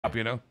up,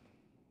 you know.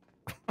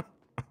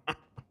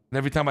 And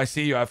every time I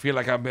see you, I feel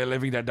like I'm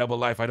living that double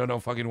life. I don't know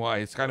fucking why.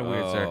 It's kind of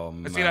weird, sir.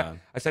 I see that.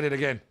 I said it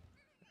again.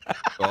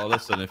 Well,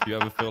 listen, if you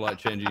ever feel like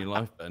changing your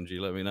life, Benji,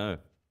 let me know.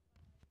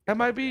 That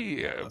might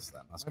be. That's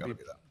gotta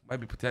be that. Might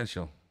be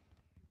potential.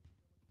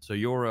 So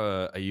you're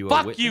are you a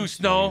Fuck witness? you,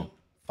 Snow.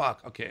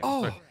 Fuck. Okay.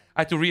 Oh. Sorry.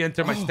 I had to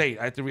re-enter my state.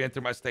 I had to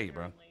re-enter my state,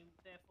 bro.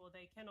 Therefore,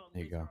 they cannot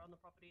There you go. on the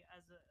property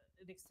as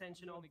an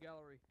extension of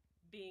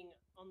being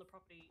on the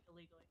property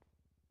illegally.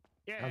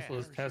 Yeah.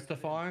 Councilor's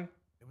testifying.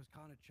 It was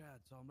kind of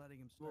Chad, so I'm letting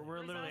him stay.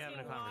 We're literally having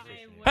a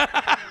conversation.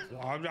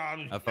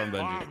 Have fun,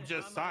 Benji. I'm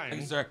just saying.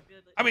 Thank you, sir.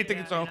 I mean, thank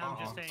you, so.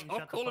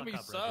 Stop calling me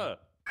sir.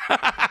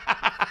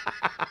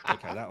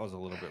 Okay, that was a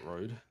little bit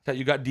rude. So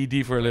you got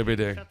DD for a little bit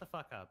there. Shut the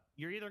fuck up.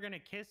 You're either gonna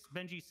kiss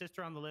Benji's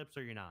sister on the lips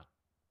or you're not.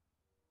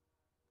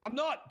 I'm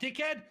not,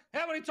 dickhead.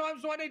 How many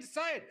times do I need to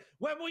say it?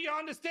 When will you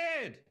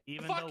understand?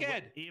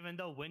 Even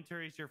though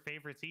winter is your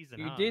favorite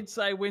season. You did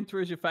say winter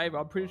is your favorite.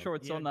 I'm pretty sure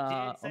it's on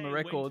the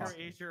records. Winter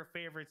is your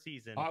favorite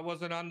season. I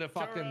wasn't under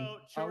fucking.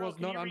 Churro, I was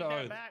not under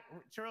oath.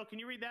 Churro, can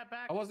you read that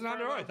back? I wasn't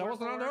under oath. I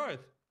wasn't under oath.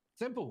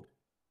 Simple.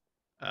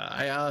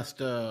 I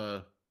asked,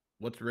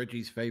 what's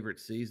Reggie's favorite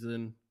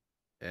season?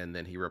 And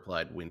then he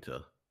replied, winter.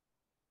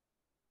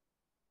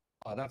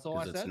 Oh, that's all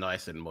I said? It's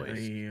nice and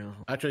moist. Yeah.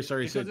 Actually,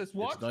 sorry, he said it's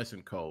nice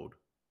and cold.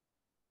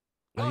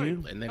 No,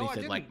 and then he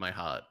said, like my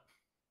heart.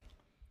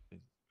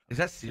 Is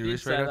that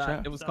serious right now,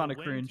 chat? It was kind of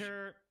cringe.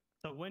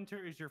 So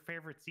winter is your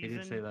favorite season? He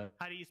did say that.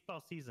 How do you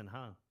spell season,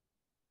 huh?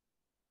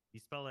 You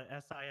spell it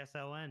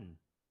S-I-S-O-N.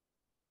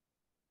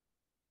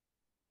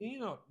 Can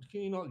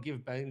you not give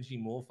Benji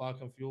more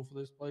fucking fuel for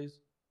this, please?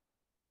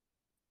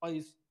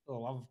 Please, for the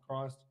love of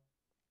Christ.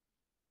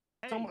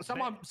 Hey,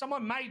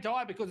 someone may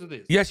die because of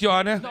this. Yes, Your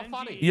Honor. It's not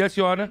funny. Yes,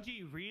 Your Honor.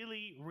 Benji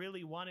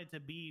really wanted to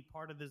be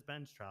part of this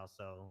bench trial,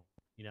 so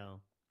you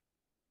know.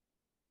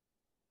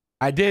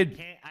 I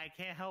did. I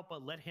can't help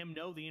but let him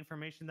know the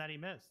information that he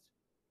missed.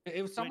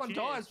 If someone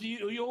dies,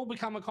 you all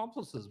become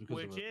accomplices because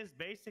of it. Which is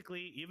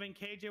basically, even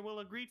KJ will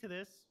agree to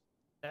this,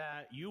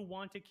 that you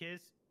want to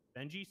kiss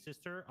Benji's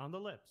sister on the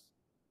lips.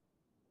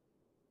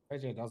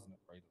 KJ doesn't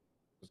agree,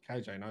 because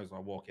KJ knows I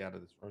walk out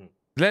of this room.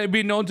 Let it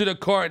be known to the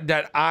court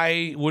that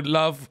I would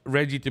love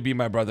Reggie to be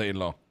my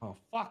brother-in-law. Oh,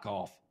 fuck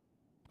off.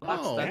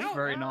 That's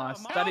very nice.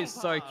 That is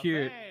so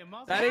cute.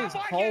 That is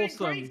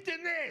wholesome.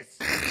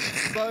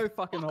 So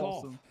fucking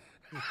wholesome.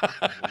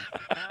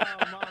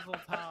 Mazel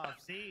tov.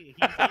 See,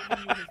 he's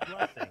giving you his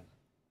blessing.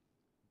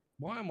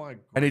 Why am I?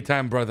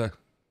 Anytime, brother.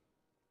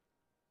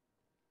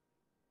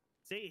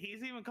 See,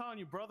 he's even calling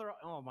you brother.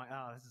 Oh my!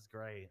 Oh, this is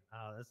great.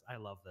 Oh, I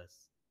love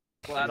this.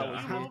 Glad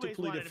I have to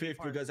plead the fifth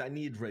because I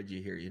need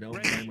Reggie here. You know,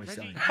 Reggie, my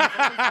son.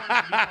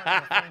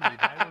 Why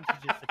don't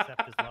you just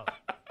accept his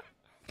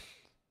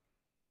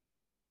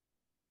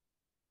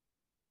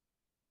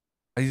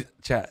love?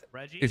 Chat.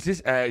 Reggie, is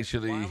this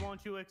actually? Why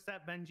won't you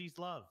accept Benji's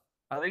love?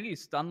 I think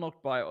he's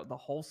stun-locked by the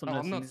wholesomeness.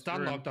 No, I'm not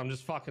stun-locked. I'm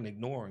just fucking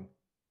ignoring.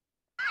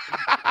 You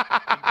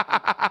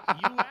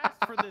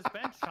asked for this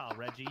bench trial,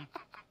 Reggie.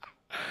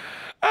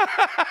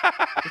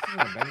 This isn't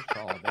a bench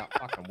trial about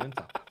fucking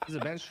winter. This is a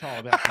bench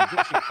trial about some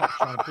dipshit cops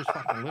trying to push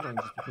fucking littering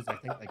just because they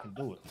think they can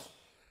do it.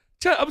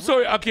 Chat, I'm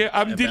sorry. Okay,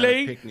 I'm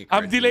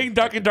delaying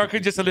Dark and Darker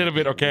just a little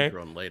bit. Okay.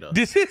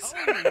 This is.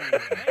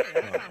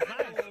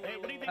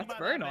 That's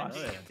very nice.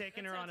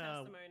 Taking her on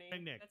a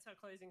picnic. That's her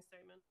closing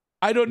statement.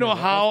 I don't know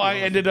how I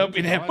ended up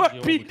in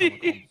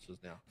MRPD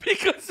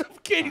because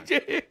of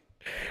KJ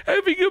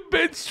having a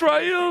bench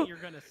trial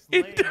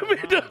in the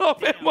middle of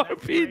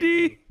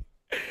MRPD.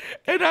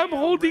 And I'm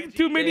holding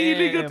too many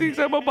illegal things.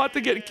 I'm about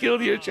to get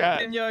killed here,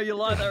 chat. Yo, you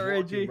like that,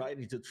 Reggie? Right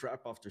into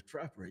trap after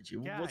trap, Reggie.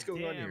 What's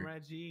going on here?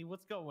 Reggie,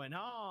 what's going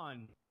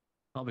on?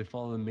 I'll be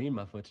following me in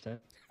my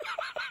footsteps.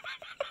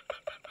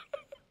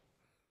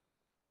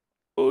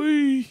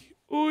 Oi,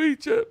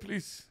 chat,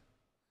 please.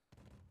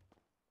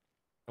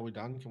 Are we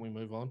done? Can we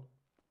move on?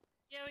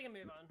 Yeah, we can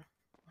move on.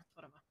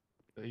 Whatever.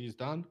 He's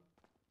done?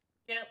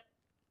 Yep.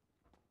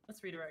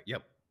 Let's redirect.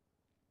 Yep.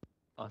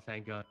 Oh,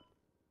 thank God.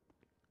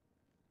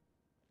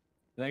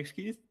 Thanks,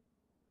 Keith.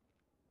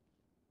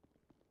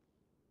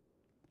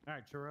 All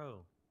right, Churro.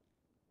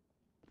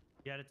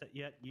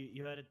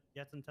 You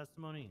had some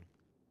testimony.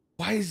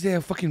 Why is there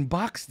a fucking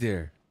box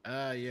there?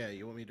 Yeah.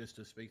 You want me just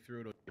to speak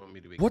through it, or you want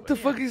me to be? What the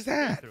fuck is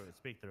that?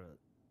 Speak through it.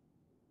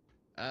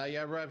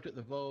 Yeah, I arrived at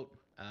the vault.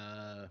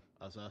 I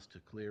was asked to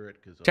clear it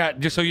because.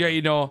 Chat, just so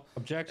you know,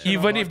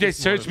 even if they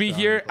search me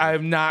here,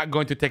 I'm not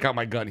going to take out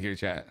my gun here,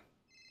 chat.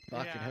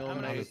 Fucking hell, I'm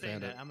gonna mate. sustain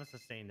that. I'm gonna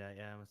sustain that.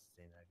 Yeah, I'm gonna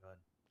sustain that. Go ahead.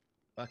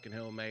 Fucking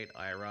hell, mate.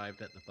 I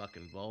arrived at the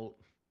fucking vault.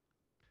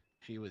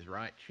 She was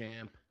right,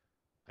 champ.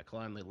 I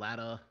climbed the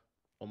ladder.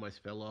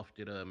 Almost fell off.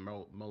 Did a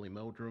molly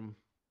meldrum.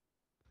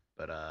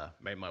 But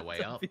made my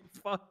way up.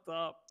 Fucked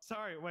up.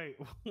 Sorry, wait.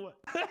 What?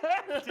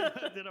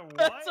 did a what?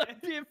 That's a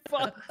bit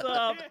fucked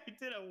up.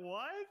 Did a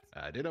what?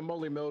 I did a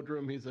molly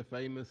meldrum. He's a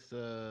famous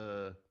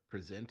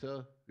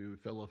presenter who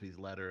fell off his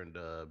ladder and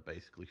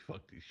basically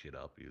fucked his shit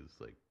up. He was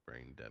like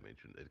brain damage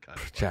and it kind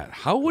of. Chat,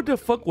 how would the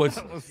fuck was?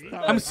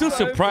 I'm still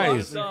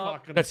surprised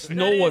that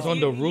Snow was on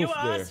the roof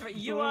there.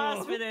 You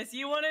asked for this.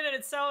 You wanted it.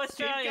 It's so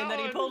Australian that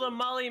he pulled a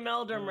Molly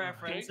Meldrum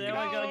reference. There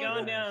we go,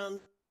 going down.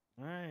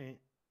 All right.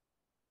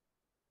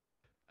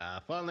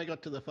 Finally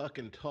got to the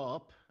fucking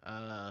top.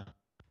 There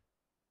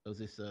was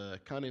this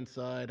cunt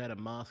inside, had a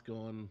mask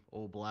on,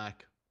 all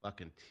black,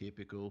 fucking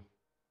typical.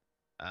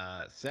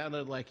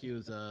 Sounded like he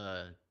was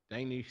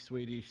Danish,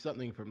 Swedish,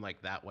 something from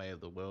like that way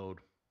of the world.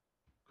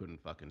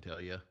 Couldn't fucking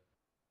tell you.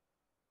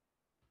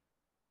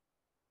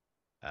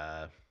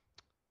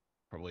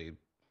 Probably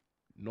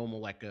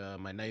normal like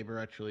my neighbor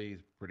actually.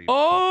 He's pretty.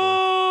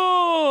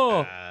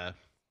 Oh!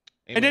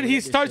 And then we he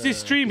had starts his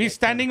stream. He's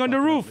cadet standing on the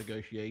fucking up roof.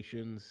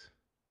 Negotiations,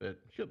 but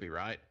she'll be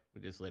right.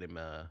 We just let him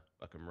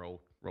fucking roll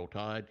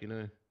tide, you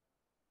know.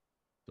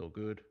 It's all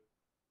good.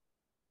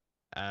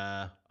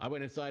 I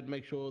went inside to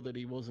make sure that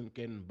he wasn't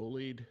getting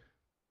bullied,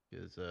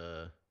 because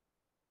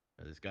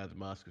this guy's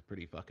mask was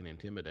pretty fucking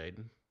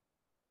intimidating.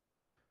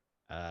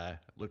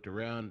 Looked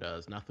around,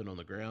 there's nothing on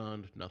the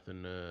ground,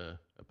 nothing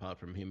apart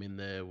from him in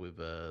there with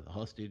the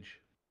hostage.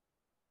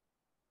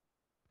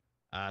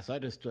 So I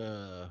just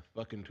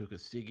fucking took a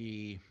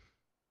ciggy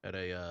at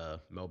a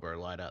Marlboro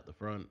light out the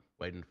front,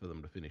 waiting for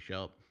them to finish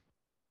up.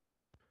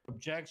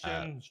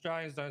 Objection.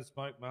 Australians don't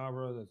smoke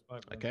Marlboro. They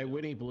smoke. Okay,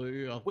 Winnie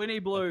Blue. Winnie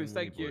Blues,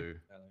 thank you. Yeah,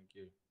 thank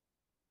you.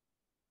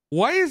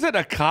 Why is it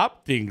a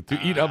cop thing to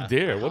eat up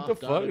there? What the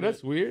fuck?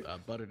 That's weird.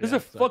 There's a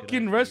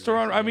fucking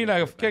restaurant. I mean,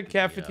 like a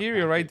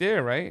cafeteria right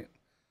there, right?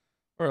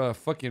 Or a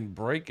fucking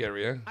break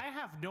area. I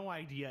have no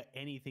idea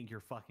anything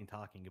you're fucking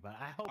talking about.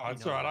 I hope. Oh,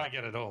 it's alright. I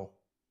get it all.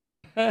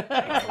 What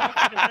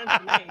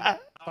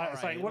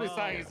he's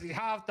saying is he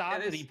half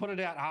done it. He put it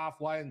out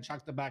halfway and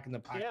chucked it back in the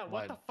pack. Yeah,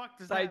 what the fuck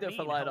does Saved that it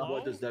for mean? later.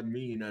 What does that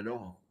mean at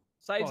all?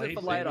 Saves it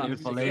for later. You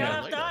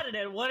half darted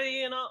it. What do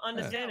you not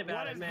understand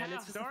about it, man?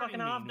 It's just a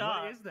fucking half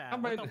dart. What is that? I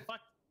mean, What the fuck?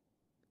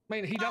 I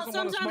mean, he doesn't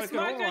want to sometimes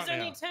smoke at all smokers right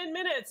only now. 10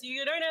 minutes.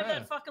 You don't have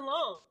that fucking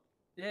long.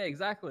 Yeah,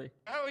 exactly.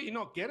 How are you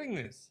not getting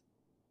this?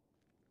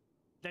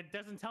 That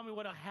doesn't tell me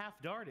what a half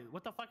dart is.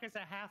 What the fuck is a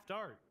half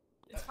dart?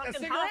 It's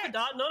fucking half a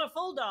dart, not a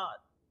full dart.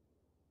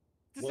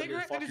 The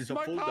cigarette that he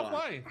smoked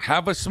halfway.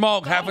 Have a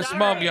smoke. Have a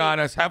smoke,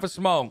 Giannis. Have a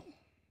smoke.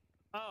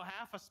 Oh,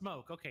 half a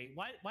smoke. Okay,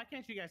 why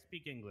can't you guys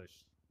speak English?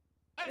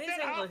 I said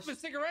half a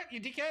cigarette,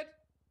 you dickhead.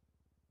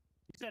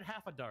 You said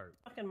half a dart.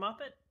 Fucking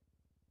muppet.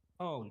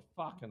 Holy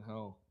fucking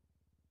hell.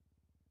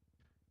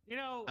 You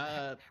know,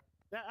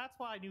 that's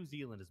why New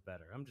Zealand is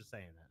better. I'm just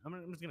saying that. I'm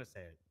just gonna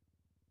say it.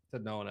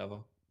 Said no one ever.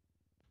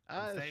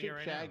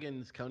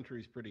 Sheepshaggins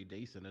country's pretty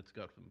decent. It's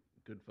got some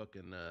good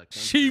fucking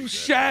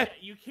Sheepshag.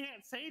 You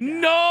can't say that.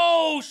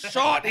 No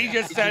shot. He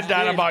just said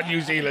that about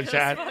New Zealand,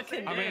 Chad.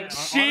 I mean,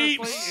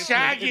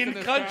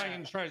 Sheepshagging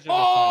country.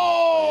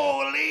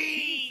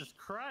 Holy! Jesus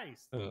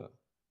Christ.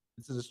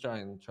 It's an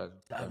Australian treasure.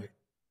 Kind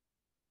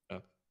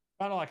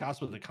of like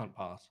us with the cunt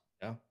pass.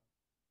 Yeah.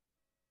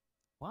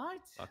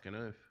 What? Fucking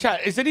earth. Chad,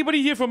 is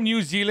anybody here from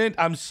New Zealand?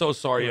 I'm so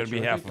sorry on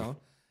behalf of.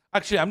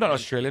 Actually, I'm not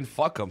Australian.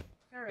 Fuck them.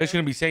 They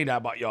shouldn't be saying that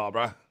about y'all,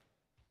 bro.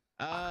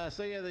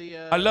 So yeah, the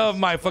I love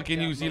my fucking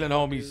New Zealand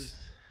homies.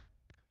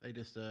 They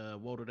just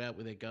waddled out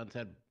with their guns.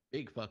 Had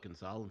big fucking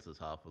silencers,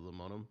 half of them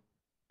on them.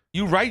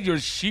 You ride your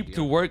sheep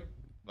to work,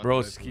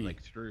 broski.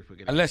 Like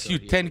Unless you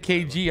 10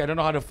 kg, I don't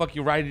know how the fuck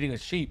you riding a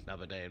sheep.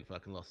 Another day in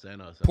fucking Los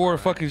Santos. Poor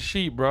fucking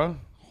sheep, bro.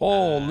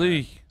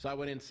 Holy. So I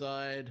went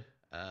inside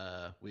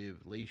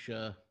with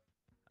Leisha,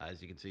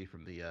 as you can see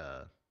from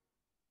the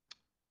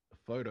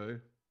photo.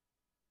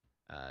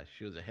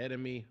 She was ahead of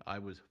me. I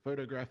was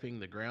photographing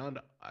the ground.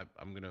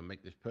 I'm going to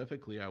make this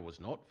perfectly. I was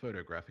not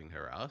photographing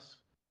her ass.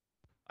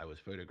 I was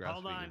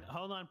photographing.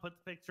 Hold on. Put the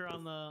picture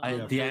on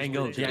the. The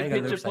angle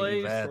looks like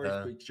you bad.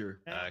 First picture.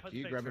 Can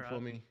you grab it for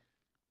me?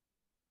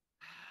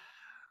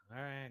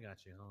 All right, I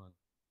got you. Hold on.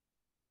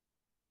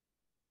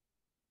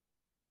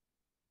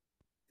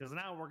 Because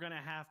now we're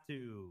gonna have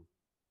to.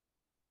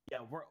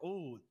 Yeah,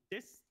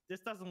 this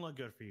doesn't look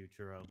good for you,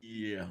 Churro.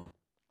 Yeah.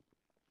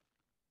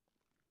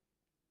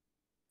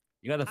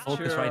 You gotta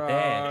focus right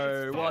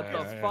there. What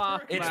the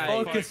fuck? It's mate?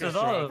 focused as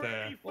well.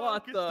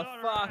 What the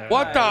fuck?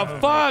 What the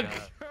fuck?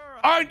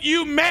 Aren't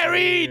you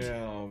married?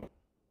 Yeah.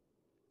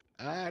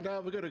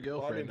 No, we got a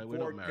girlfriend. We're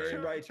not married.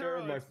 Right there,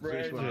 my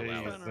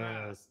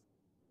friend.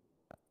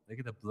 Look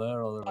at the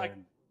blur all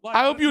around.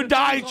 I hope you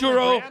die,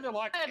 Churro.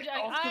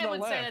 I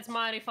would say that's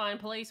mighty fine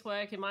police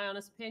work, in my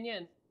honest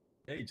opinion.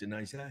 Hey, it's a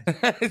nice guy.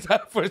 It's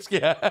that first,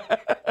 yeah.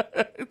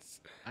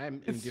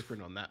 I'm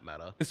indifferent on that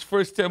matter. His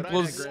first But I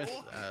temples. digress,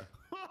 Wait,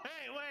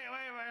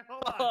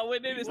 hold on. Oh, we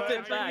need his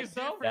tip back.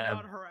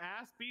 About her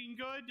ass being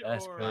good?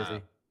 That's or,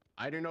 crazy.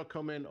 I do not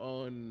comment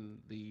on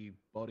the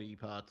body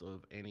parts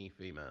of any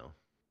female.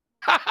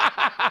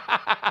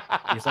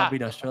 He's not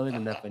being Australian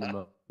enough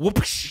anymore.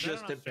 Whoopsh.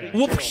 Just a picture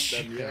Whoopsh.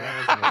 of them,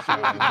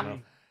 yeah.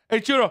 Hey,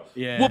 Churro.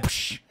 Yeah.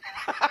 Whoopsh.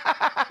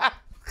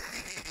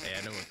 Hey,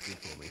 I know what's good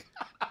for me.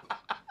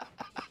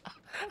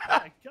 Oh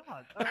my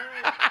god. All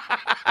right.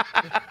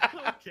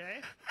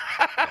 Okay.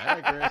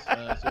 I digress.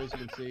 So as you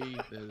can see,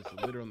 there's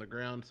litter on the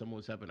ground. Someone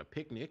was having a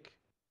picnic,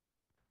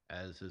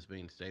 as has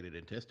been stated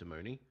in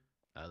testimony.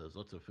 There's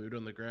lots of food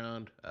on the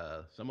ground.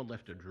 Someone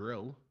left a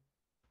drill,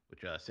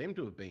 which seemed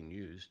to have been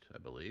used, I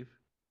believe.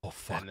 Oh,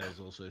 fuck. And there's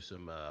also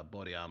some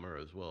body armor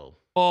as well.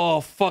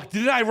 Oh, fuck.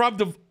 Did I rob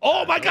the...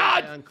 Oh, my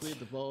God. Down, cleared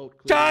the vault,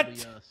 Shut! cleared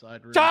the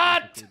side room,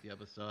 Shut! cleared the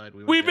other side.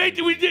 We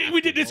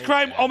did this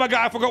crime. Oh, my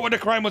God. I forgot what the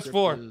crime was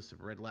for. Some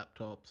red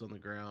laptops on the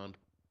ground.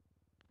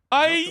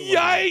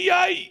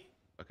 Ay.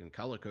 Fucking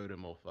color code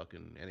them or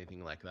fucking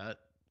anything like that.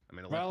 I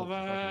mean, a laptop's a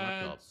fucking laptop.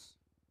 Relevance.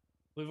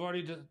 We've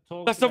already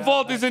talked. That's the about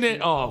vault, that isn't it?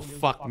 shit. Oh, Don't give a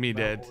fuck me, about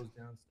dead. what was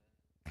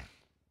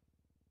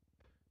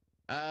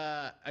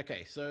downstairs.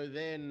 Okay, so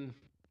then...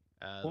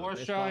 Poor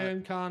this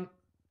Cheyenne part- cunt.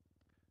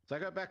 So I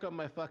got back on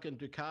my fucking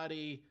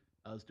Ducati.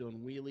 I was doing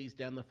wheelies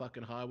down the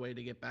fucking highway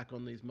to get back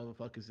on these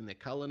motherfuckers in their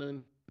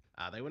Cullinan.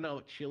 They went out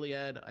with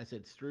Chiliad. I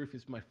said, Stroof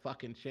is my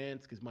fucking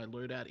chance because my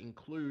loadout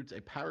includes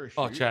a parachute.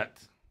 Oh, chat.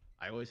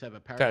 I always have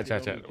a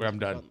parachute. Chat. on me I'm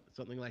just done. for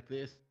something like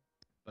this.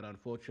 But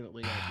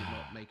unfortunately, I did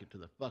not make it to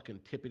the fucking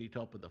tippity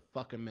top of the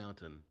fucking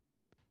mountain.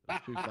 It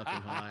was too fucking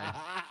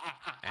high.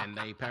 And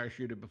they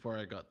parachuted before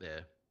I got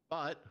there.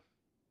 But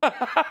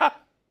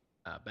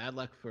bad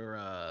luck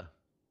for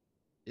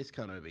this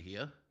cunt over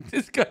here.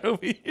 This guy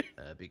over here.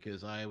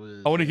 Because I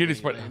wanna hear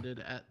this part. landed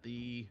at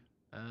the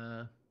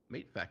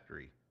meat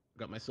factory.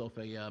 Got myself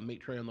a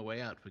meat tray on the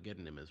way out for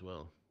getting him as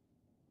well.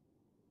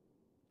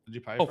 Did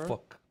you pay Oh, for it?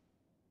 fuck.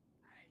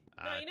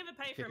 No, you never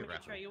pay for a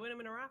meat tray. You win them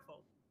in a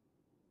raffle.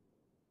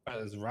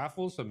 There's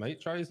raffles for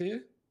meat trays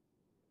here.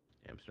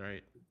 Damn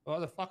straight. Why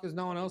the fuck is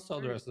no one else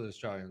sold the rest of the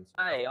Australians?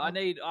 Hey, I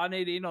need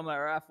in on that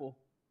raffle.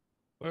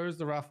 Where is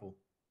the raffle?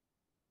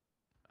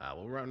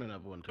 We'll run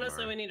another one tomorrow.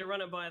 Honestly, we need to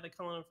run it by the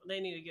Cullinan. They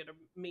need to get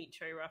a meat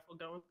tray raffle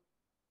going.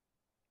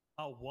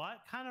 A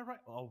what kind of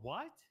a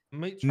what?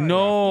 Meat tray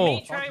No. raffle.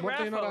 Meat tray What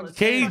do you not raffle.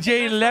 understand?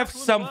 KJ left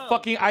some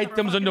fucking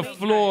items on the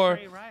floor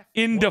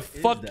in the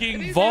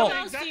fucking vault.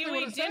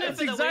 That's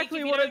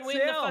exactly what it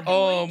sounds.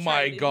 Oh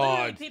my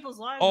God.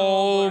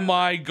 Oh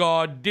my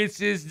God.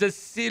 This is the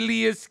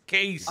silliest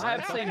case I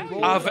have seen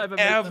rules I've over meat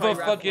ever tray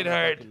fucking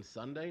raffles. heard.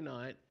 Sunday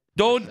night.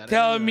 Don't Saturday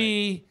tell night,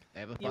 me. they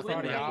have a You fucking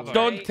win the raffle. meat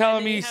Don't tray, tell and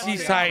then me you have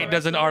Seaside the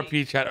doesn't rest of the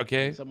RP chat,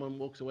 okay? Someone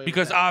walks away with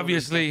Because that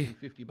obviously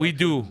 $250 we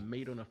do. of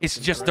meat on a It's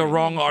fucking just tray. the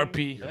wrong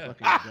RP. You're a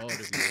fucking god if you order a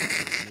meat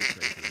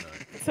tray for the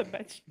night. It's a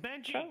bitch.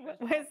 Benji,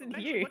 Where's it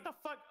Benji, you? what the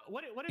fuck?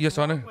 What is Yes,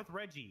 wrong Honor. with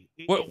Reggie?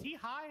 What- Is he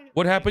high?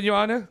 What happened, Your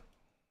Honor?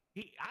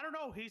 I don't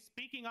know. He's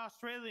speaking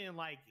Australian,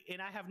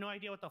 and I have no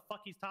idea what the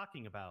fuck he's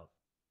talking about.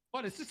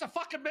 What? It's just a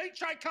fucking meat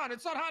tray, cunt.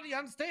 It's not hard to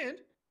understand.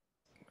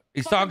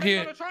 He's Fucking meat talking.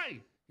 on a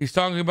tray. He's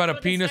talking about a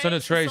With the penis on a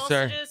steaks, tray, the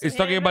sir. sausages, He's and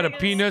talking about a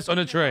hamburgers. penis on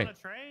a Penis tray. on a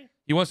tray?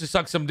 He wants to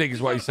suck some dick,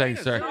 is what he's saying,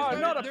 sir. No,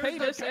 not a There's no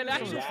penis, and penis.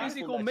 actual Raffle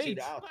physical that shit meat.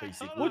 out,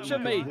 basically. Butcher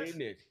You meat.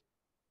 win it.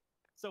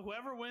 So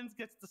whoever wins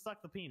gets to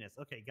suck the penis.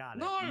 Okay, got it.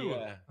 No.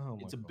 Yeah. Oh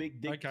my It's a God.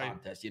 big dick Okay.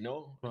 contest, you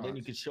know? And then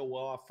you Right. can show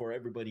off for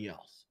everybody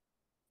else.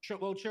 Sure,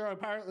 well, Chiro,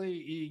 apparently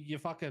you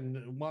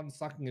fucking one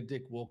sucking a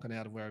dick walking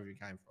out of wherever you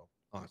came from.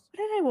 Nice. What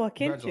did I walk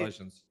into?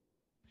 Congratulations.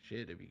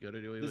 Shit, if you got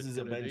to do it, This is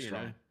a bench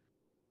try.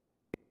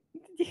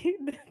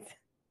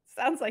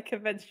 Sounds like a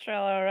bench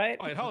trial, all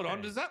right. Wait, hold on.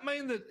 Okay. Does that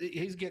mean that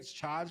he gets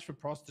charged for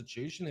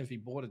prostitution if he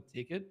bought a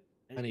ticket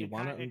and he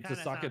won it to kinda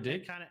suck a sound-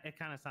 dick? It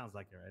kind of sounds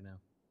like it right now.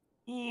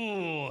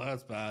 Ooh,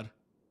 that's bad.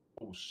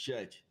 Oh,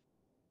 shit.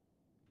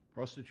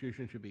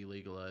 Prostitution should be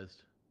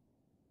legalized.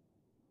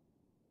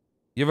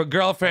 You have a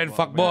girlfriend,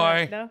 fuck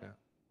boy. No.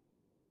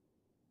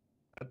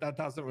 That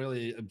doesn't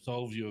really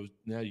absolve you of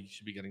now you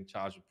should be getting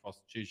charged with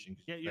prostitution.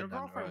 'cause Yeah, you your spent that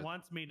girlfriend road.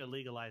 wants me to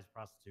legalize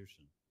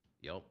prostitution.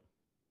 Yup.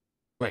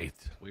 Wait.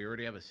 We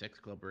already have a sex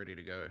club ready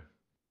to go.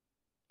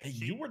 Hey,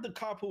 you were the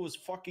cop who was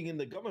fucking in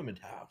the government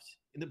house,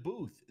 in the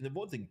booth, in the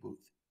voting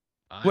booth.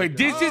 Wait,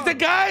 this is the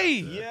guy.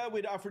 Yeah,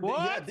 with Aphrodite.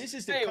 What? Yeah, this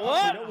is the Hey, cop,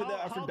 what? you know, with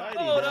the Aphrodite.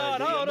 Hold the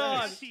on, hold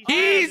on. DMS.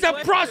 He's a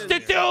Questions.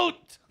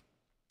 prostitute.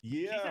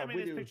 She Yeah, sent me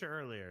we this do. picture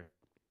earlier.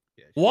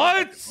 Yeah, she's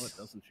What? fucking hot,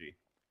 doesn't she?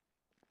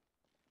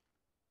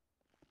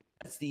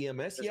 That's the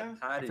EMS, yeah?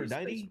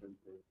 Aphrodite?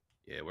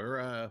 Yeah,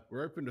 we're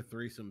open to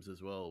threesomes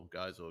as well,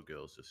 guys or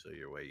girls. Just so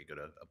you're aware, you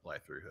gotta apply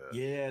through her.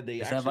 Yeah,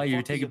 they Is that actually why you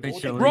fucked take a in the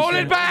picture voting of Roll booth.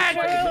 it back!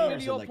 Fucking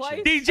To your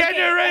election. place?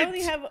 Degenerate.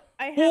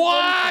 I have What?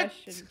 one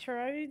question.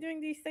 Chiro, are you doing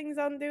these things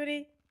on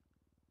duty?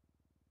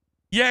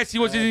 Yes, he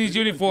was in his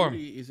Duty uniform.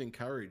 is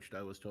encouraged.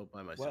 I was told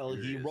by my Well,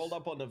 he superiors. rolled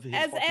up on the his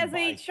As fucking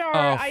bike. HR, Oh,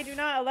 I do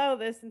not allow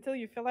this until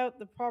you fill out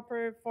the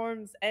proper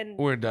forms and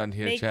We're done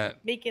here, make,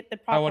 chat. make it the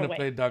proper I want to way.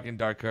 play Dark and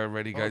Darker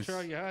already, Oh, guys.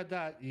 sure, you heard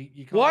that. You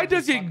can't Why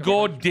just does it fucking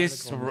go reach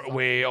this medical and suck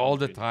way a all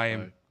the dick,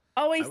 time?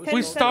 Always We 10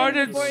 seconds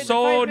started before the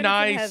so 5 minutes in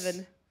nice.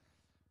 heaven.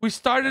 We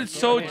started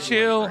so Hold on,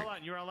 chill, hold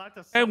on, you're allowed to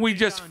and suck we dick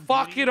just on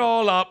fuck duty it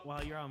all up.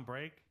 while you're on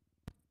break.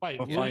 Wait,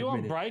 For were 5 you on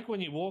minutes. break when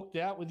you walked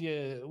out with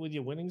your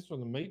winnings from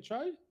the meat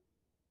tray?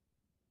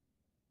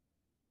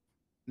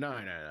 No,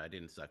 I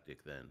didn't suck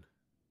dick then.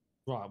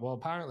 Right. Well,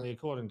 apparently,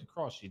 according to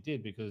Cross, you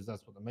did because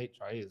that's what the meat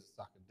tray is,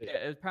 sucking dick.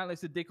 Yeah, apparently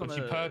it's a dick on Which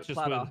you a purchased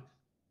platter.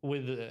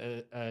 with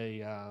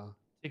a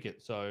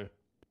ticket. So,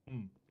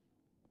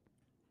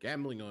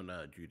 Gambling on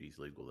duty's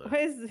legal though.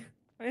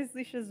 Why is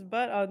Lisha's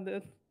butt on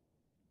the?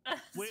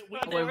 We've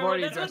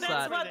already addressed That's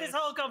that. what this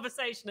whole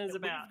conversation is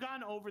about. We've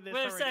gone over this.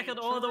 We've already. circled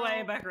all the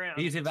way back around.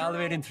 He's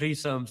evaluating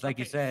threesomes, like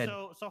you said.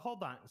 So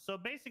hold on. So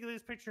basically,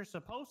 this picture is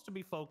supposed to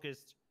be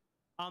focused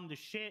on the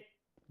shit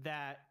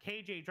that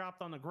KJ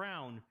dropped on the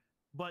ground,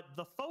 but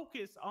the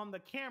focus on the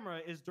camera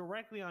is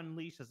directly on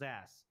Leisha's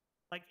ass.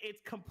 Like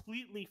it's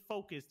completely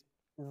focused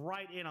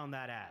right in on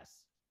that ass.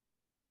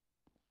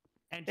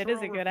 And It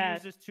is a good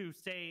ass. refuses to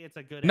say it's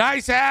a good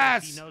Nice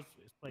ass. ass! He knows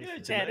his place. Yeah,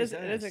 it's Yeah, a nice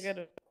it is a ass. good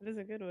one. It is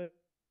a good one.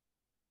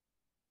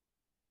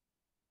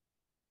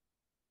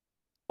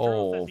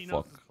 Charles Oh, says he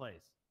knows fuck. his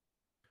place.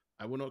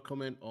 I will not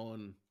comment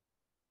on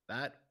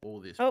that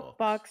or this Oh,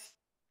 box.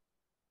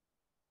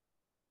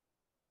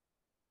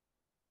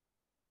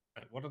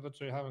 Right, what do the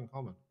two have in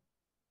common?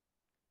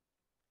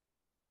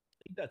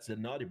 I think that's the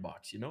naughty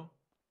box, you know?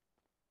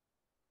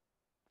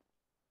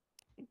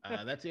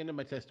 That's the end of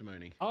my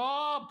testimony.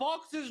 Oh,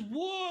 box is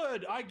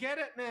wood. I get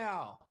it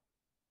now.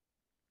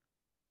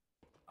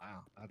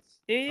 Wow, that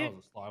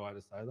was a sly way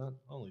to say that.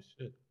 Holy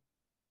shit.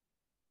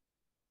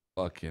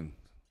 Fucking.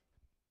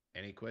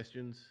 Any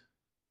questions?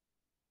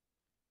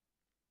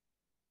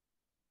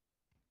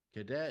 I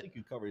Cadet. think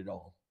you covered it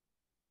all.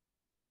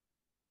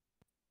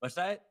 What's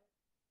that?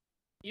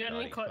 You had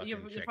Already any fucking your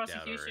checked out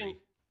prosecution? already.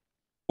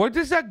 Why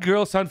does that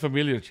girl sound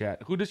familiar,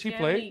 chat? Who does she Yeah,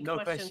 play? me. No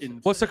Questions.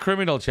 questions. What's the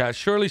criminal, chat?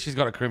 Surely she's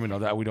got a criminal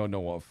that we don't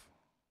know of.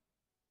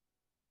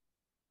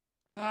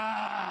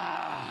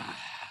 Ah,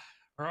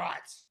 right.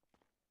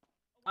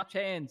 Touch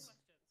hands.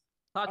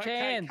 Touch Okay,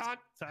 hands.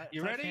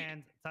 You touch ready?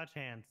 Hands, touch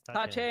hands.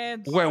 Touch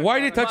hands. Wait, why are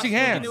they Look touching Look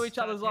hands? into each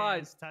other's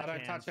eyes. I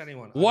don't touch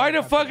anyone. Why I the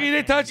don't fuck touch are they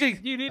anyone. touching?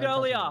 You did Don't touch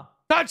earlier. anyone.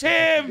 Touch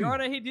him! Your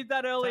Honor, he did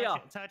that earlier.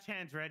 Touch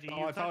hands, Reggie.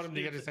 Oh, I told him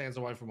to get his hands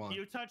away from mine.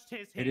 You touched his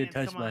hands. He did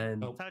touch come my on. hand.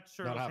 Nope, Touch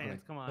not Cheryl's happening.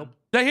 hands. Come on. Nope.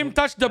 Let him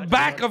touch the Touch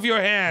back anyone. of your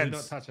Do not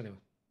hands. touch anyone.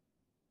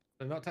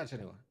 Do not touch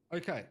anyone.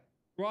 Okay.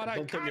 Right,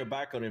 Don't turn your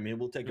back on him. He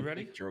will take You a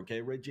ready? picture, okay,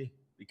 Reggie?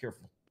 Be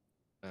careful.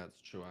 That's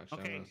true,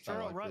 actually. Okay, I'm gonna say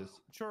Churro, like this.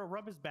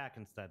 rub his back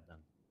instead then.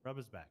 Rub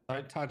his back.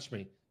 Don't touch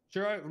me.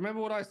 Churro,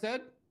 remember what I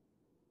said?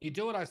 You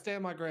do it, I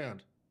stand my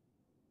ground.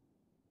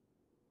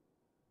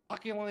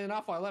 Luckily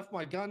enough, I left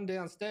my gun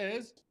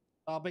downstairs.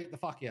 I'll beat the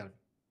fuck out of him.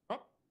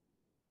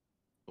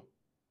 Oh.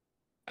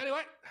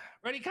 Anyway,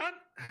 ready, cunt?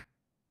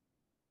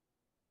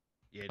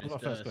 Yeah, What's my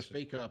just first question?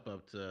 speak up.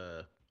 It's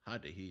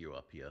hard to hear you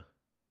up here.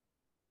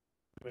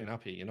 I mean,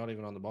 up here, you're not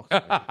even on the box.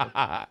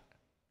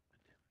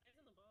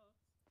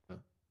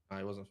 No,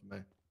 it wasn't for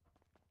me.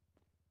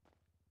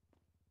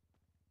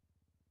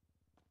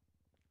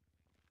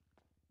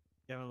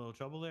 You having a little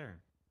trouble there?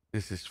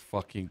 This is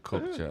fucking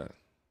cooked, chat.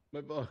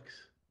 My box.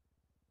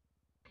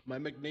 My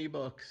McNee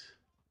box.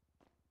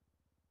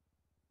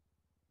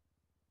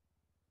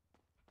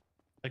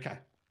 Okay.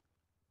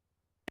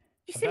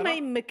 You see my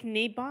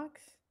McNee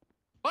box?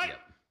 Wait! Yep.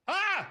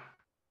 Ah!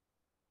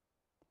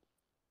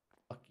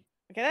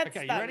 Okay, that's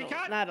Okay, you not, ready,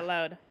 cut? not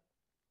allowed.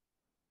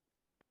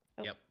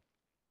 Yep.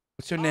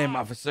 What's your name,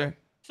 officer?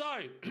 So,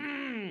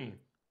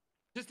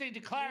 just need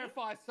to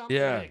clarify something.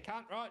 Yeah. There,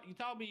 cunt, right? You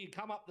told me you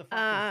come up the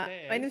fucking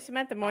stairs. My name's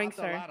Samantha Morning, up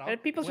the sir. ladder,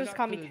 But people went just up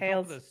call to me the top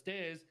Tails. of the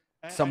stairs,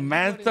 and you went in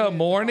Samantha there to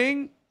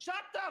Morning? Shut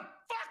the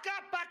fuck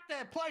up back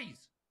there, please.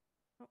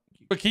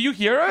 But can you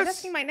hear He's us?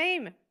 asking my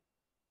name.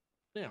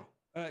 Now,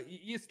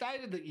 you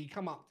stated that you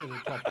come up to the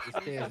top of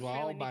the stairs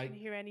while Australian, you mate, can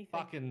hear anything.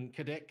 fucking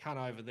cadet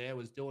cunt over there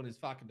was doing his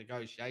fucking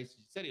negotiations.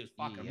 He said he was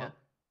fucking them Yeah. up.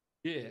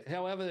 Yeah.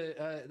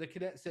 However, the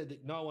cadet said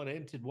that no one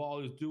entered while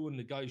he was doing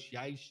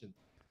negotiations.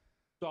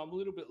 So I'm a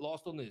little bit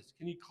lost on this.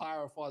 Can you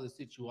clarify the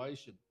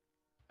situation?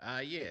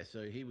 Yeah,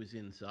 so he was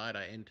inside.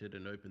 I entered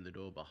and opened the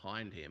door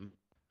behind him.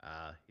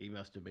 He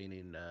must have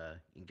been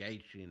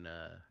engaged in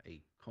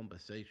a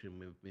conversation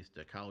with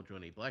Mr. Carl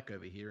Johnny Black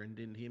over here and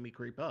didn't hear me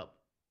creep up.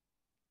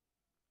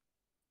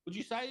 Would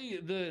you say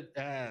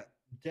the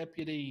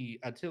deputy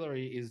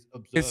artillery is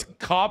It's observant?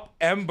 Cop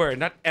Ember,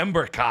 not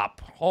Ember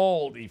Cop.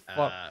 Holy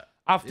fuck.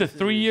 After this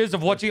 3 is years the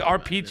of first watching time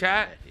I've RP ever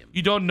chat, met him.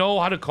 you don't know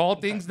how to call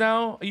things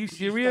now? Are you Would you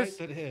serious?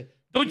 state that,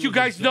 Don't he you was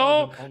guys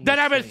know observant on that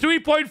the I'm at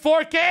scene?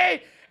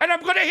 3.4K and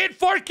I'm gonna hit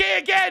 4K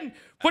again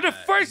for the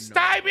first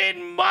no. time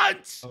in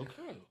months? Okay.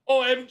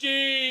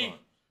 OMG! Right.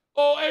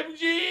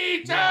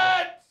 OMG,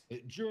 chat!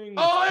 During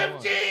this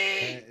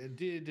OMG! time,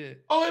 did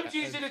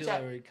OMG's in the chat.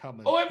 artillery come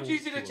and OMG's talk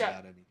in the to you chat.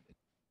 about anything?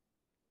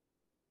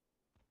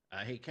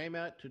 He came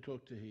out to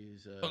talk to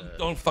his.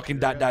 Don't fucking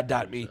superior,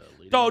 dot who's, me.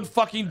 leading Don't the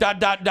fucking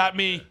dot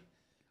me.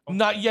 I'm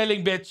not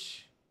yelling,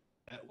 bitch.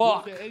 Was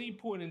Fuck. there any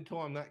point in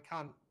time that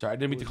cunt Sorry, I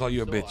didn't mean to was call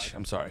you a inside, bitch.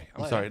 I'm sorry.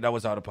 I'm left, sorry. That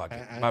was out of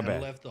pocket. and, My and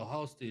bad. left the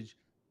hostage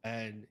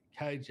and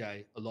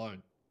KJ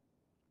alone?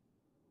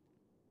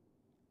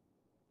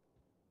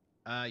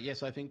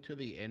 Yes, I think to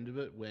the end of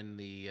it, when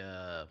the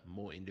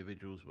more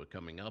individuals were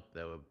coming up,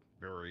 they were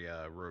very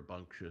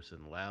rambunctious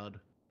and loud.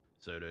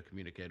 So to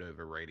communicate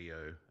over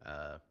radio,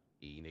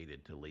 he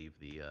needed to leave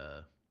the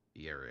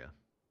area.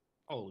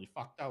 Holy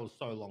fuck, that was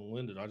so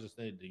long-winded. I just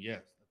needed to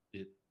yes.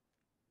 That's it.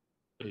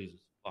 Jesus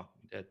fucking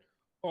dead.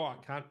 All right,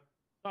 cunt.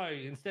 So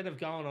instead of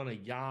going on a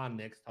yarn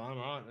next time,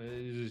 right?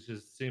 It's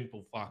just a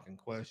simple fucking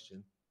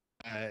question.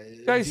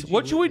 Guys, did you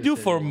what should we do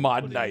witness for anyone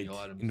mod put night any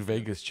items in down?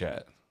 Vegas,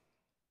 chat?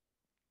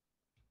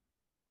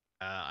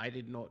 I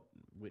did not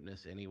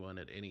witness anyone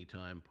at any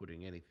time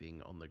putting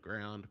anything on the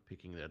ground,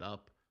 picking it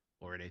up,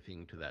 or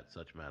anything to that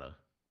such matter.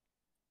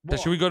 So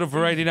should we go to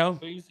variety Easy, now?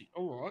 Easy.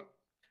 All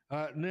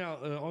right. Now,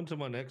 on to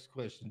my next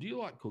question. Do you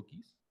like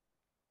cookies?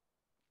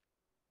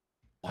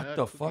 What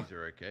the Cookies fuck?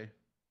 are okay.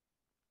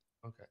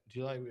 Okay. Do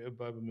you like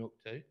boba milk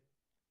tea?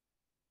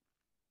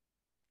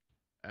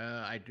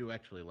 I do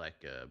actually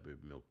like boob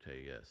milk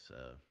tea. Yes.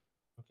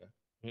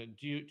 Okay.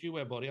 Do you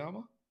wear body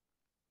armor?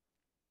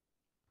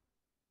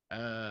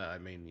 I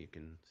mean, you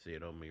can see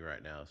it on me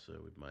right now. So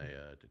with my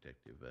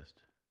detective vest.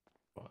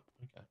 Right.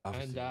 Okay.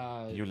 Obviously.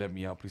 And Can you let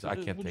me out, please? I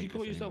can't would take you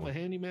call this yourself anymore.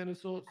 a handyman of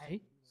sorts?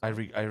 Hey. I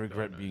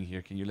regret being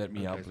here. Can you let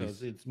me out, Okay, please?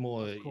 so it's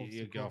more Of course,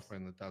 your of course.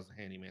 girlfriend that does the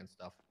handyman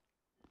stuff.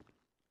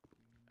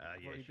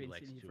 Yeah, already she been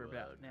likes sitting to here for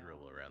about an hour.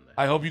 drill around there.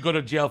 I hope you go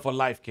to jail for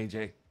life,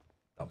 KJ.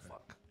 The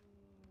fuck?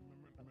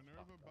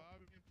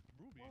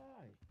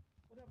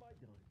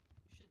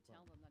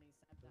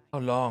 How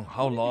long?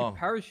 How long?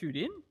 Parachute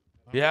in?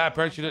 Yeah, I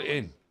parachuted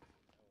in.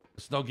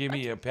 Snow gave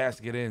me a pass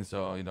to get in,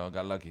 so you know,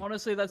 got lucky.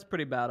 Honestly, that's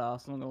pretty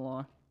badass. I'm not gonna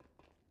lie.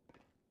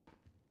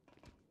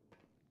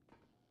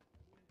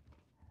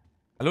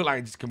 I look like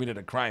I just committed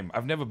a crime.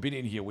 I've never been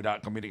in here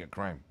without committing a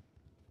crime.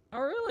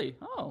 Oh really?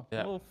 Oh,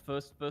 Yeah. well,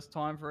 first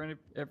time for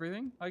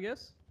everything, I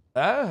guess.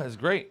 Ah, that's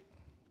great.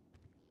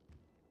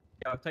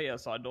 Yeah, I'll take you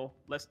outside door.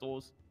 Less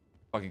doors.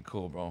 Fucking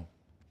cool, bro.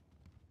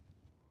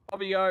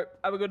 Off you go.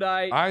 Have a good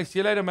day. All right, see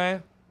you later,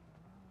 man.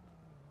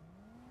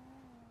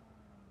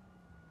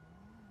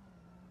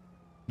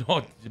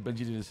 No, Benji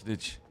didn't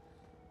snitch.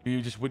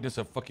 You just witnessed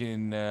a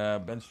fucking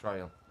bench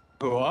trial.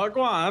 Oh,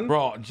 go on.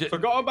 Bro,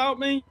 forgot about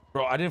me?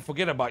 Bro, I didn't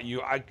forget about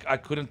you. I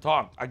couldn't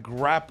talk. I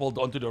grappled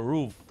onto the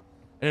roof.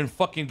 And then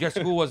fucking guess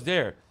who was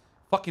there?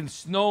 Fucking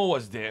Snow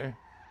was there.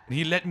 And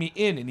he let me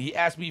in and he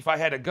asked me if I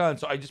had a gun.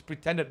 So I just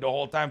pretended the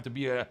whole time to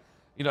be a,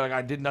 you know, like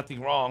I did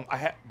nothing wrong.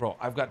 Bro,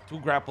 I've got 2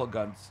 grapple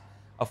guns,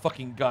 a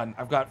fucking gun.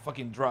 I've got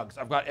fucking drugs.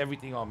 I've got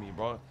everything on me,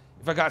 bro.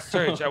 If I got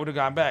searched, I would have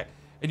gone back.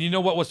 And you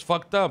know what was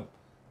fucked up?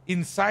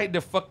 Inside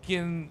the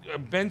fucking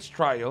bench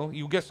trial,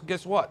 you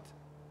guess what?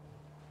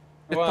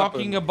 They're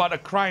talking about a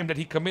crime that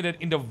he committed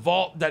in the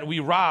vault that we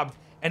robbed,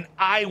 and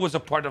I was a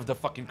part of the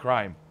fucking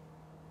crime.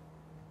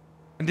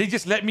 And they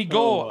just let me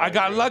go. I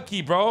got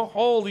lucky, bro.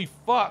 Holy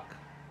fuck.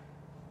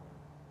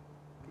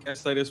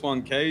 Guess they just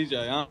want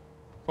KJ, huh?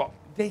 Bro,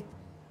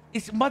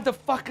 it's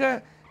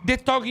motherfucker. They're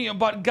talking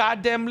about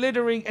goddamn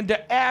littering and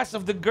the ass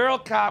of the girl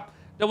cop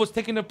that was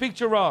taking a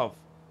picture of.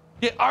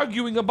 They're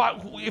arguing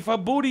about if her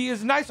booty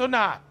is nice or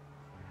not.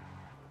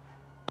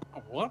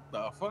 What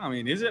the fuck? I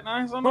mean, is it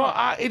nice or Bro,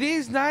 not? it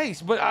is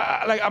nice, but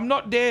I'm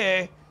not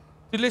there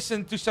to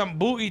listen to some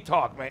booty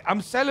talk, man.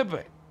 I'm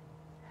celibate.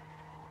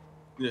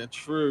 Yeah,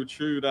 true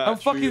that. I'm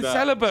fucking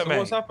celibate, so man.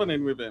 what's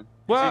happening with him?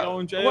 Well,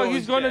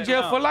 he's going to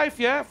jail for life,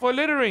 yeah, for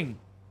littering.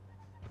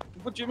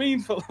 What do you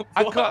mean for?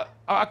 I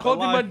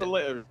called him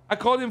littering. I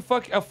called him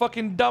a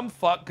fucking dumb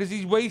fuck because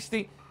he's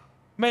wasting.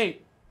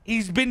 Mate,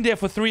 he's been there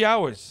for 3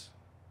 hours.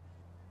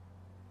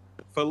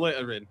 For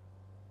littering.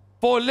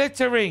 For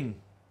littering.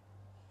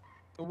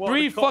 So what are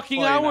 3 the cops fucking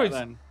playing at hours.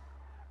 then?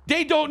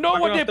 They don't know We're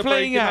what gonna they're have to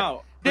playing break him at.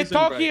 out. They're Prison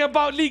talking break.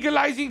 about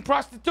legalizing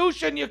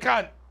prostitution, you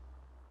cunt.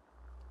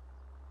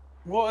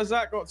 What has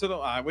that got to do?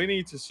 We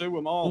need to sue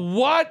them all.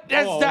 What?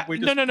 That's Or that. we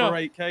No. just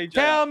break KJ.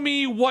 Tell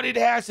me what it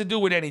has to do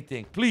with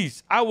anything,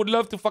 please. I would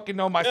love to fucking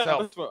know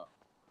myself. that's what-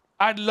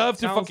 I'd love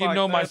to Sounds fucking like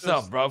know they're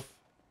myself, just bruv.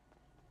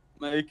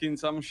 Making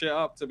some shit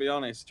up, to be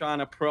honest. Trying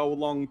to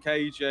prolong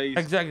KJ's.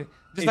 Exactly.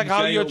 Just like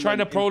how you're trying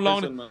to prolong.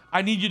 imprisonment.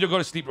 I need you to go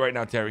to sleep right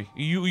now, Terry.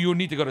 You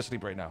need to go to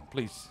sleep right now,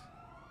 please.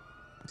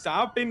 So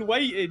I've been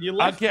waiting. You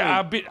left Okay,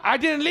 me. I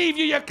didn't leave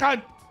you, you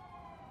cunt.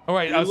 All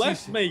right, You I'll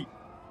left see. me.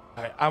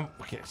 All right,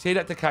 okay. Say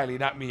that to Kylie,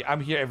 not me. I'm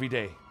here every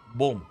day.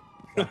 Boom.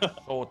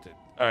 Sorted.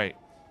 All right.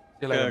 See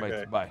you later, Okay.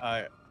 mate. Bye. All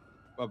right.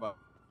 Bye-bye. All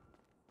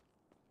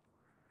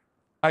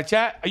right,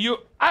 chat. Are you?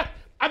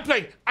 I'm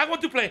playing. I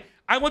want to play.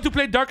 I want to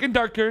play Dark and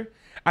Darker,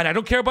 and I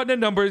don't care about the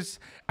numbers,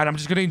 and I'm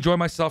just gonna enjoy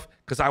myself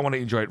because I want to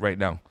enjoy it right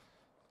now.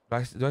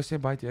 Do I say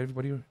bye to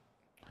everybody?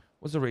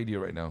 What's the radio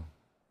right now?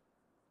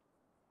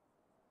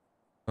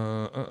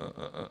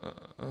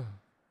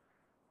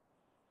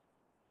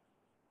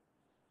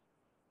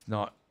 It's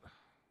not.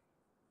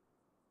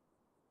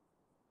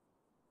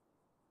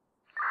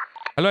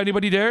 Hello,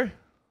 anybody there?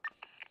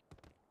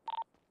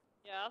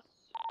 Yes.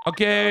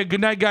 Okay,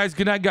 good night, guys.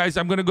 Good night, guys.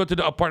 I'm gonna go to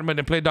the apartment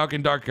and play Dark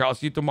and Darker. I'll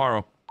see you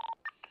tomorrow.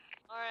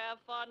 All right, have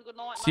fun. Good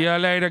night. See you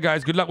later,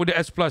 guys. Good luck with the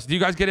S+. Do you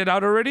guys get it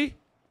out already?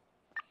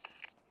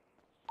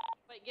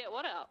 Wait, get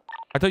what out?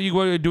 I thought you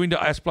were doing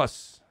the S+. I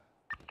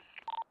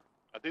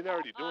think they're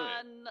already doing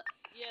it.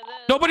 Yeah,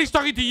 Nobody's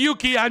talking to you,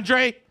 Key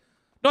Andre.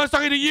 No one's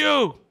talking to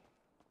you.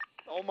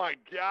 Oh my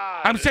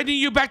god. I'm sending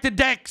you back to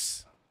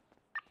Dex.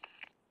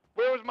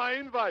 Where was my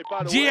invite,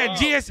 by the way?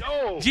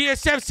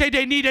 GSF say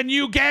they need a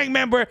new gang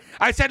member.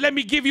 I said, let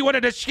me give you one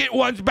of the shit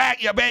ones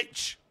back, you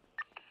bitch.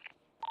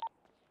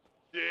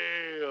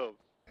 Damn.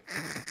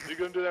 You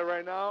gonna do that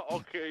right now?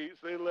 Okay,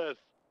 say less.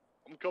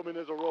 I'm coming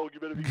as a rogue. You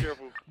better be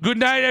careful. Good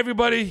night,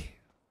 everybody.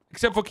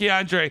 Except for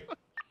Keandre.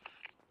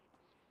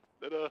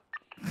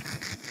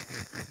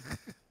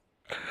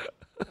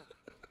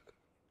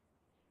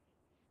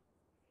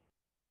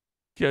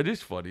 Yeah, this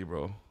is funny,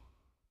 bro.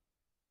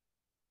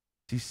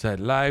 She said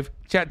live.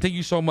 Chat, thank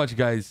you so much,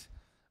 guys.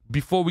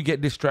 Before we get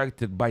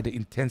distracted by the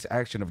intense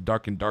action of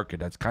Dark and Darker,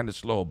 that's kind of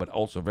slow, but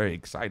also very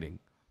exciting.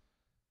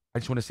 I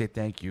just want to say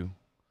thank you.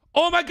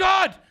 Oh my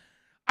God!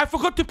 I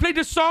forgot to play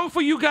the song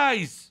for you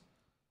guys.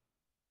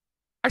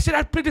 I said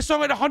I'd play the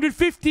song at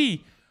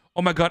 150.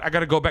 Oh my God, I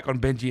gotta go back on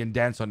Benji and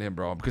dance on him,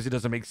 bro, because it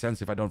doesn't make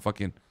sense if I don't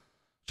fucking...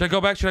 Should I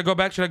go back? Should I go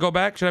back? Should I go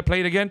back? Should I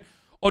play it again?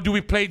 Or do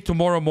we play it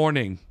tomorrow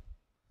morning?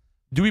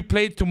 Do we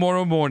play it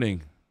tomorrow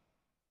morning?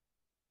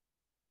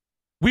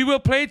 We will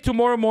play it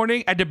tomorrow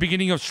morning at the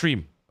beginning of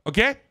stream,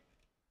 okay?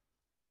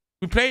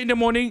 We play it in the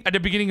morning at the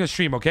beginning of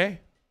stream,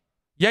 okay?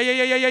 Yeah.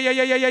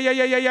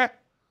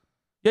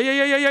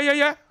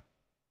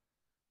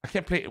 I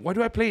can't play it. Why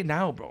do I play it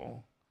now,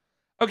 bro?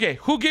 Okay,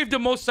 who gave the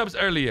most subs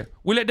earlier?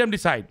 We'll let them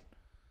decide.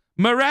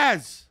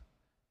 Miraz,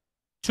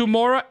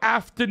 tomorrow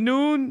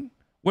afternoon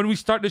when we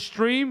start the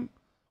stream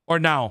or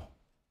now?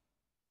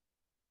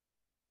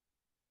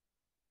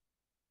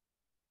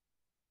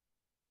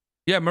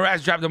 Yeah,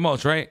 Miraz dropped the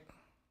most, right?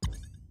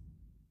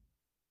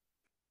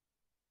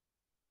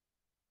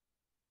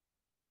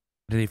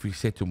 Then if we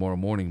say tomorrow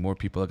morning, more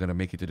people are going to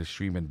make it to the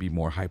stream and be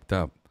more hyped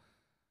up.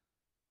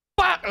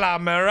 Fuck la,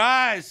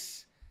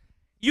 Miraz!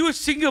 You a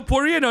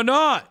Singaporean or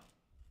not?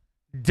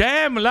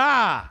 Damn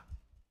la!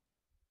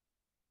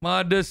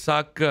 Mother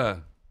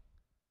sucker.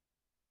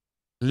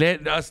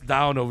 Let us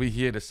down over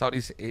here, the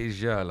Southeast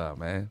Asia la,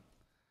 man.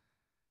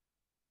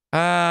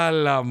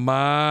 Alamak.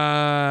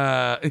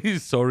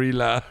 Sorry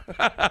la.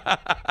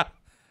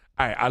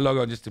 Alright, I'll log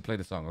on just to play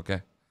the song,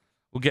 okay?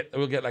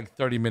 We'll get like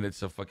 30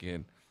 minutes of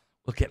fucking...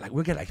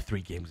 We'll get like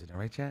 3 games in there,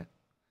 right, chat?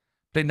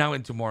 Play now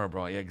and tomorrow,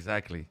 bro. Yeah,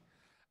 exactly.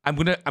 I'm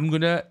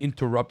gonna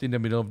interrupt in the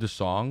middle of the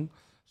song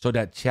so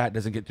that chat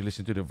doesn't get to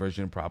listen to the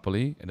version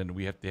properly, and then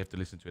they have to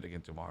listen to it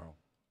again tomorrow.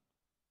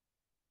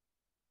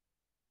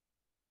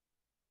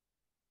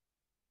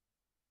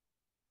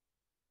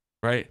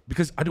 Right?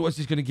 Because otherwise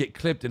it's gonna get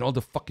clipped and all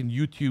the fucking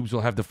YouTubes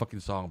will have the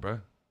fucking song, bro.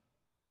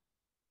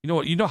 You know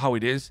what? You know how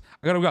it is.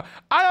 I gotta go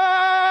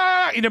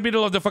in the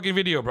middle of the fucking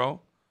video,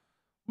 bro.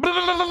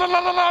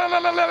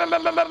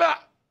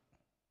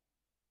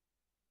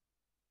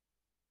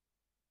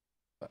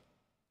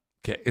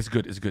 Okay, it's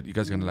good. It's good. You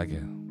guys are gonna like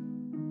it.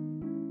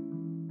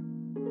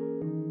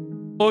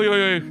 Oh,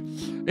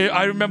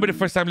 I remember the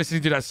first time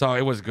listening to that song.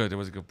 It was good. It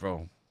was good,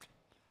 bro.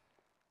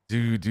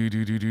 It's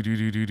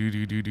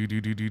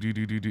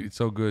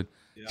so good.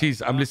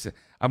 Jeez,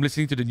 I'm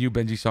listening to the new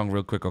Benji song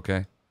real quick,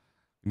 okay?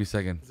 Give me a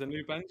second. It's a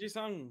new Benji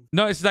song?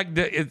 No, it's like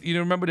you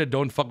remember the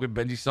Don't Fuck With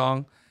Benji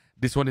song?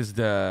 This one is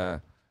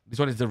the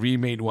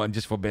remade one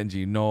just for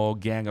Benji. No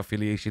gang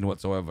affiliation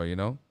whatsoever, you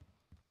know?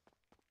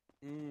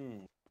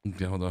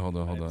 Okay, hold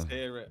on. Let's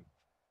hear it.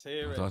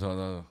 Hold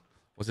on.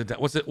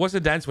 What's the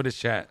dance for this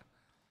chat?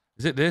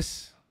 Is it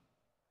this?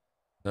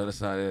 No,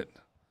 that's not it.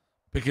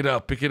 Pick it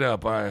up.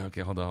 All right,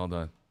 okay, hold on.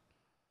 I'm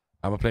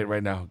gonna play it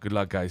right now. Good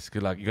luck, guys.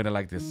 Good luck. You're gonna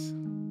like this.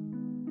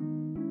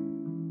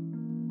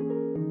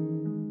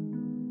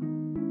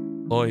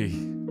 Oi.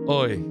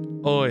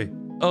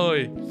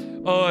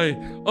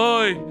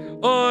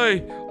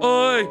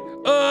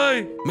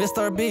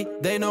 Mr. B,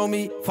 they know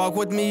me, fuck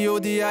with me,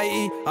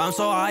 UDIE. I'm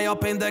so high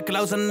up in the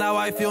clouds and now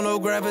I feel no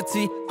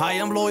gravity. I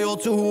am loyal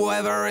to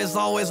whoever is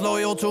always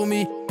loyal to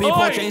me.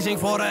 People changing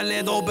for a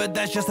little, but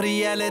that's just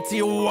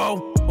reality.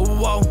 Whoa.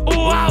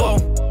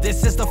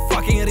 This is the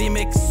fucking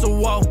remix.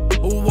 Whoa.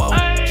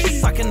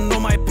 She's sucking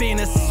on my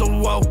penis.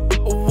 Whoa.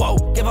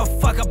 Give a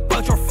fuck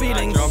about your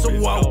feelings.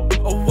 Whoa.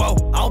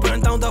 I'll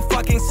burn down the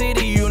fucking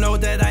city. You know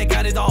that I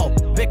got it all.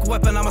 Big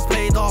weapon, I must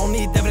play it all.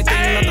 Need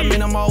everything, not the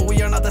minimal.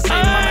 We are not the same,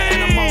 I'm an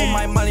animal.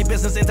 My money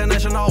business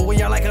international.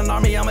 We are like an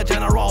army, I'm a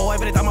general.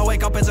 Every time I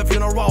wake up, it's a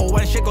funeral.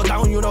 When shit go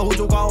down, you know who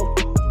to call.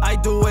 I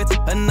do it,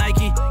 a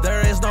Nike.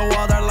 There is no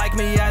other like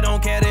me. I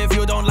don't care if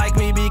you don't like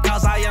me,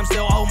 because I am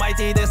still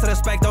almighty.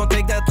 Disrespect, don't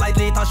take that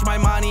lightly. Touch my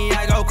money,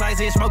 I go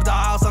crazy. Smoke the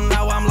house and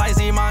now I'm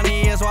lazy.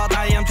 Money is what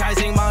I am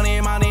chasing. Money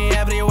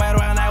everywhere.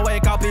 When I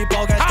wake up,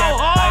 people get scared.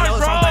 I know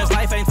sometimes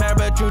life ain't fair,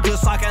 but you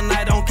just suck and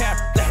I don't care.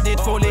 Let it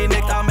fully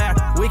nick the mare.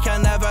 We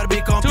can never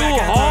be compared.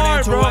 Can turn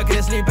into a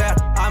grizzly bear.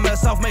 I'm a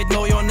self-made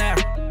millionaire.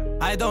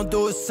 I don't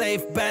do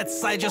safe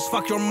bets, I just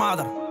fuck your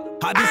mother.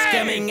 I be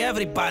scamming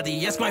everybody,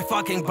 yes, my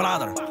fucking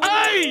brother.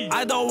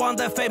 I don't want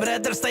the fame,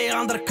 rather stay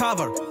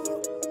undercover.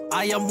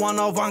 I am one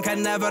of one,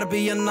 can never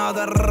be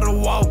another.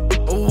 Whoa.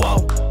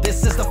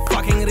 This is the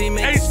fucking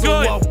remix.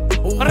 Whoa.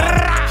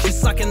 She's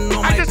sucking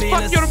on my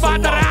penis.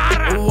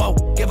 Whoa.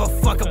 Give a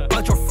fuck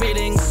about your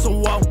feelings.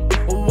 Whoa.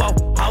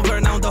 I'll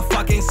burn down the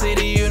fucking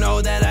city. You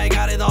know that I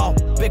got it all.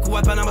 Big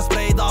weapon, I'm a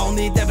spray doll.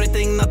 Need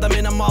everything, not the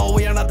minimal.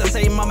 We are not the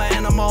same, I'm an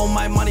animal.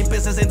 My money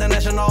business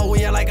international.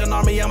 We are like an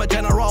army, I'm a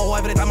general.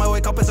 Every time I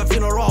wake up, it's a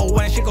funeral.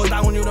 When shit goes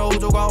down, you know who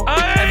to go.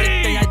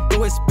 Everything I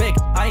do is big.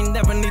 I ain't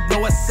never need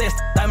no assist.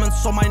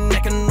 Diamonds on my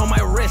neck and on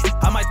my wrist.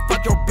 I might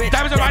fuck your bitch.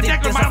 Diamonds on my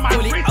neck and on my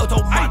wrist.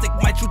 Automatic,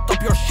 might shoot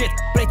up your shit.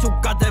 Pray to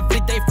God every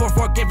day for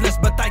forgiveness,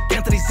 but I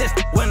can't resist.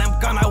 When I'm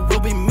gone, I will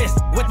be missed.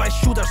 With my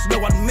shooters, no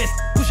one missed.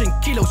 Pushing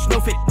kilos, no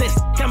fitness.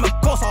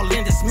 Chemicals all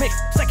in this mix.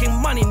 Second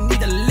money,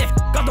 need a lift.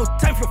 Got no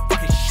time for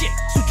fucking shit.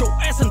 Suit your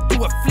ass and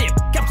do a flip.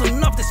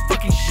 Captain of this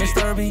fucking shit.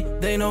 Mr. B,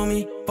 they know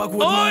me. Fuck with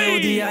my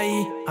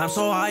ODIE. I'm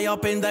so high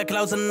up in the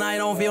clouds and I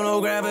don't feel no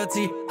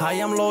gravity. I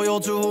am loyal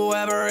to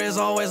whoever is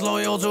always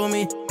loyal to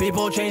me.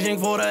 People changing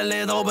for a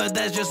little, but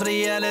that's just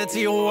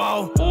reality.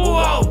 Whoa,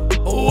 whoa,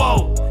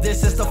 whoa.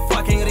 This is the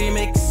fucking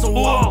remix.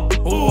 Whoa,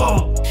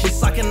 whoa. She's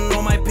sucking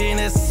on my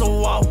penis.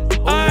 Whoa,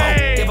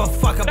 whoa. Give a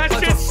fuck about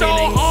that your so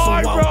feelings.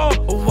 hard,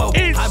 whoa, bro. Whoa.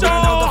 It's I so burn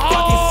out the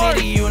hard.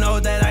 fucking city. You know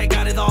that I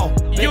got it all.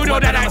 You know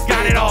that I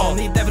got it all.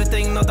 Need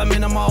everything, not the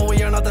minimal.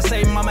 We are not the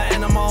same, I'm an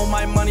animal.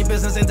 My money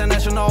business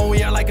international.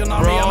 We are like an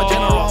army, I'm a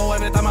general.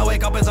 Every time I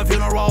wake up, it's a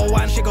funeral.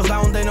 When shit goes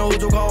down, they know who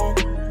to go.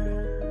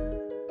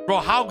 Bro,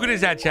 how good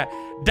is that, chat?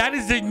 That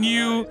is the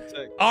new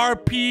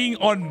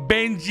RPing on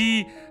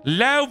Benji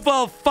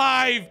level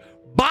 5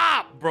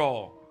 bop,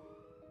 bro.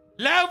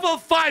 Level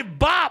 5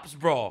 bops,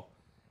 bro.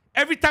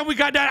 Every time we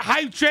got that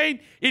hype train,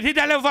 it hit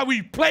that level 5.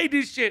 We played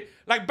this shit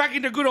like back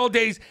in the good old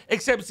days,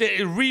 except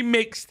it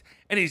remixed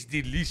and it's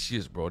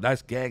delicious, bro.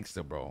 That's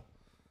gangster, bro.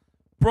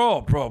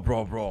 Bro.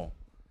 Bro,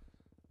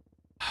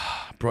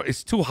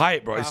 it's too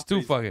hype, bro. It's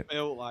too fucking.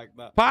 Like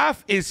that.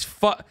 Path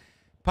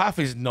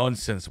is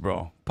nonsense,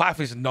 bro. Path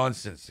is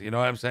nonsense. You know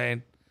what I'm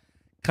saying?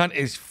 Cunt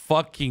is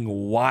fucking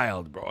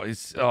wild, bro.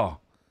 It's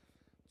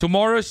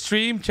tomorrow's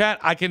stream, chat.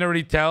 I can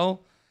already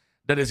tell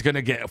that it's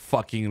gonna get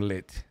fucking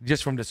lit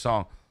just from the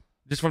song,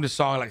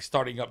 like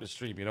starting up the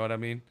stream. You know what I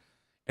mean?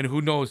 And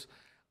who knows?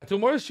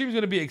 Tomorrow's stream is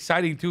gonna be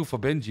exciting too for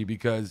Benji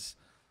because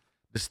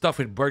the stuff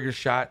with Burger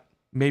Shot,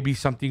 maybe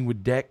something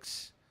with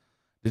Dex,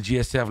 the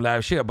GSF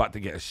live shit about to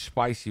get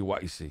spicy.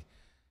 What you see?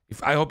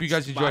 I hope you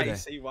guys enjoyed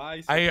that.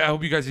 I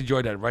hope you guys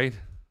enjoyed that, right?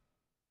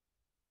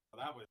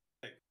 That was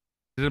sick.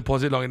 Didn't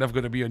pause it long enough.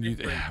 Going to be on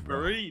YouTube. Yeah,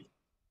 bro,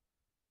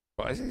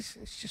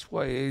 it's just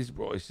what it is,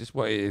 bro. It's just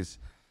what it is.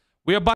 We're about